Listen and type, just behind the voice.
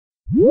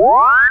Hi,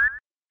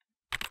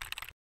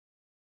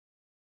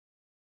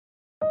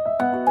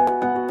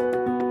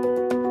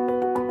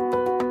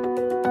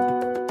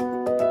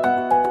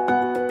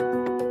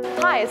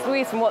 it's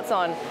Louise from What's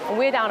On, and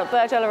we're down at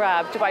Burj Al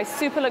Arab, Dubai's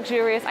super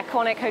luxurious,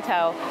 iconic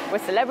hotel, where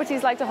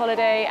celebrities like to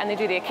holiday and they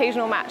do the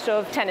occasional match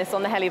of tennis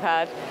on the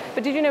helipad.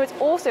 But did you know it's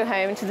also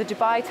home to the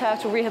Dubai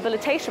Turtle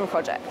Rehabilitation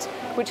Project,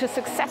 which has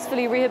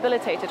successfully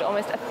rehabilitated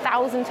almost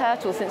 1,000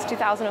 turtles since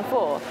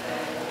 2004.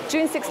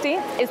 June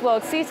 16th is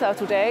World Sea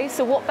Turtle Day,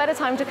 so what better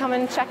time to come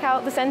and check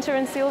out the centre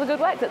and see all the good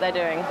work that they're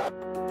doing.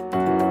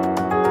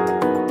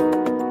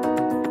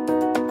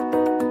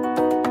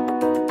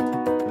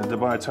 The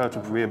Dubai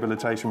Turtle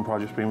Rehabilitation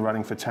Project has been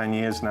running for 10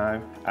 years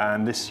now,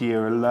 and this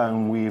year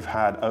alone we've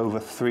had over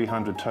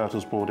 300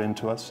 turtles brought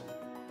into us.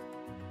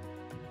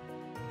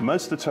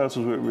 Most of the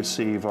turtles we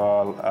receive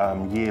are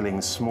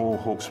yearling small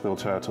hawksbill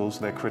turtles.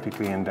 They're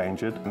critically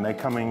endangered, and they're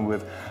coming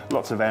with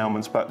lots of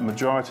ailments, but the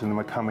majority of them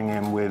are coming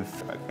in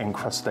with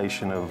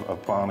incrustation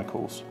of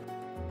barnacles.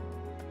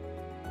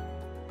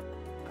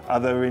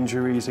 Other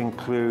injuries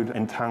include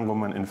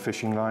entanglement in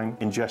fishing line,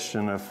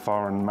 ingestion of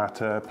foreign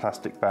matter,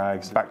 plastic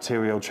bags,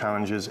 bacterial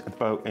challenges,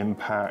 boat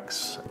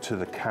impacts to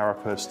the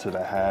carapace, to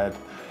the head,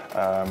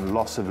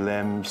 loss of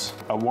limbs,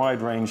 a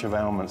wide range of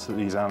ailments that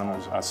these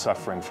animals are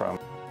suffering from.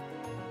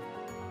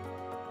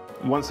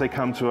 Once they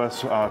come to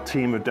us, our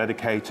team of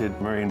dedicated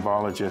marine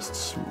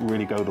biologists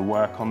really go to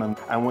work on them.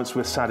 And once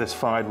we're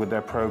satisfied with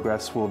their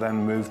progress, we'll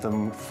then move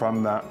them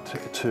from that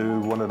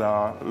to one of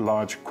our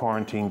large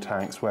quarantine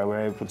tanks where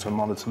we're able to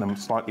monitor them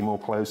slightly more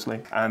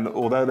closely. And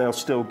although they'll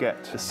still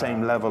get the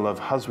same level of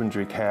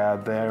husbandry care,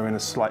 they're in a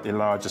slightly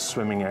larger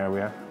swimming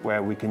area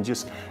where we can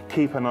just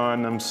keep an eye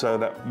on them so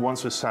that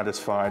once we're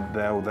satisfied,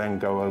 they'll then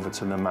go over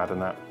to the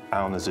Madinat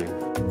Al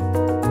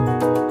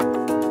Nazir.